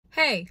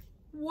Hey,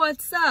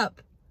 what's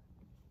up?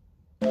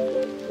 I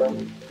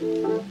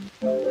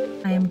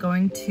am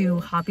going to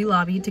Hobby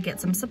Lobby to get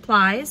some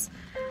supplies.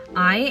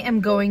 I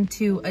am going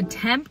to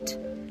attempt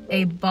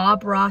a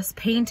Bob Ross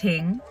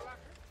painting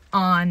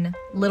on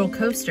little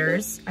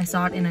coasters. I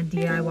saw it in a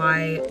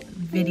DIY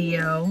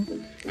video,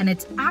 and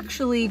it's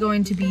actually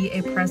going to be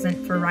a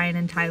present for Ryan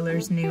and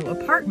Tyler's new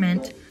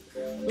apartment.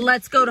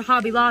 Let's go to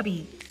Hobby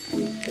Lobby.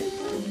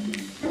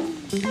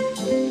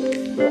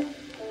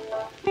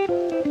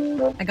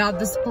 I got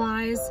the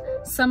supplies.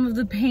 Some of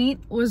the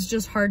paint was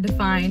just hard to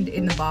find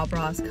in the Bob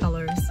Ross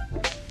colors,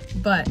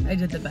 but I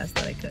did the best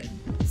that I could.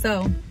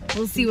 So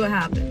we'll see what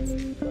happens.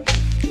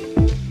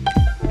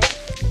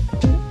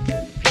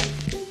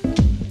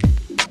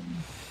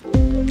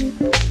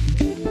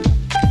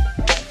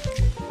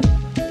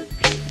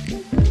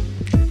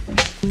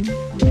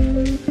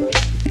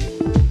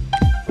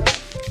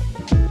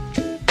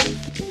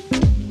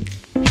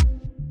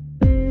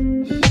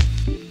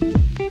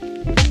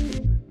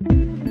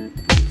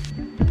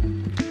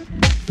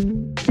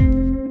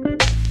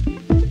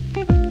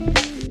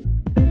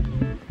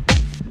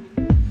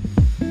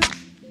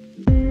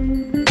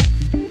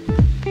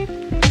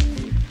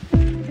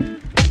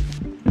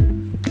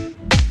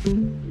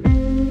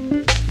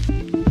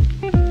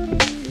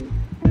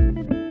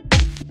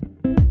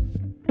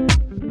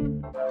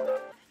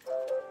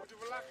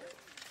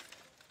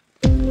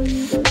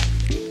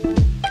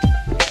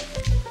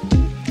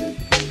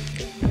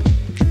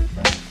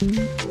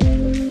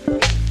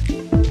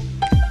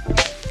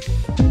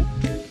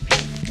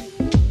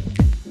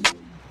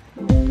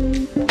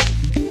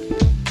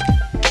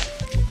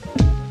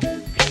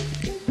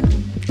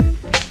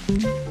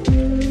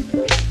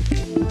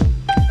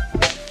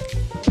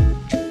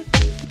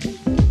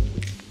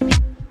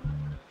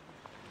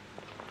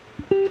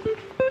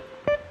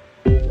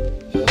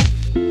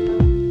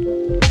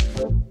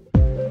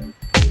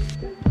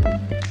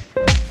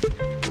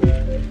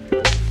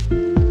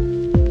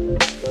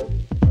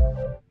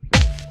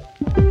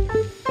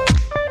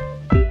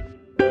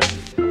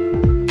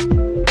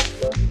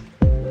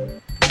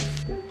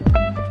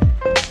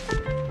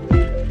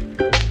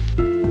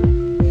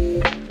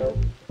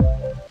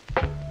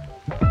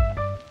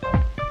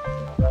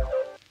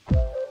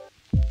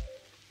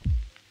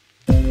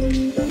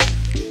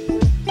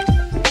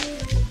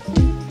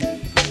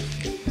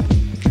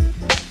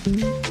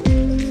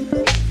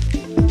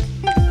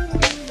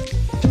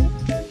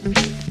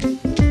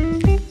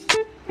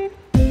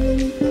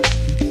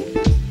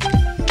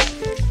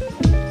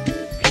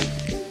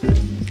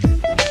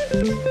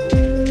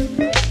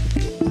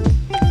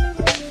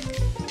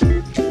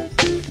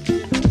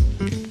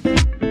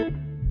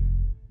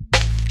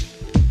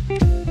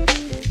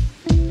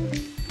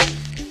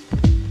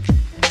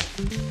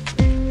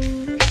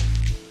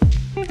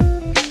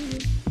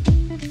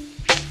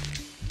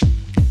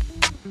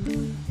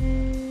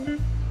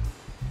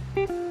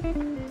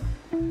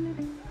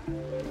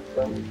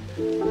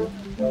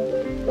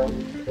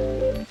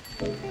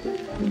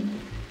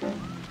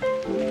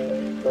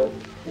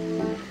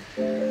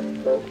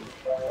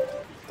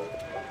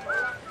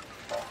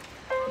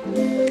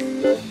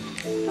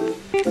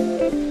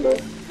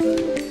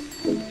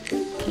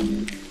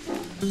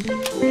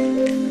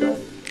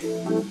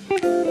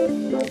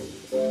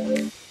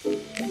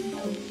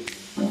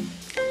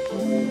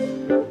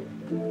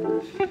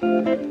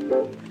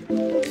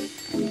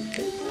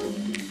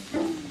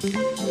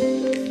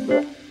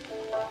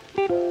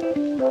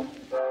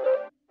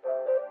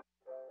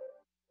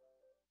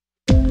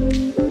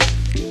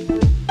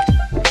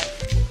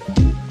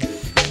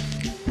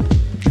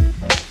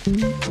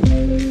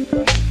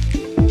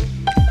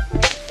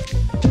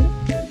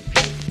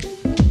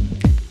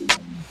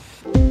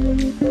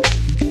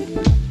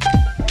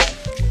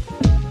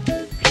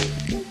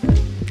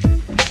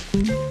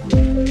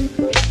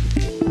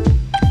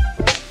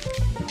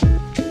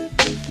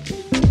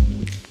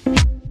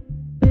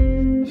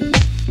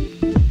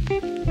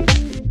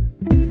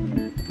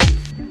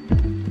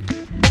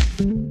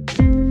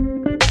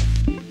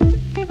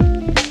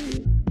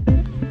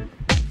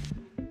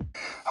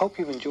 Hope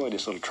you've enjoyed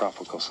this little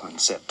tropical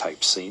sunset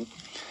type scene,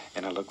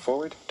 and I look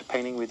forward to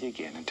painting with you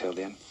again. Until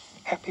then,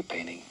 happy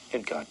painting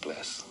and God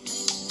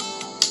bless.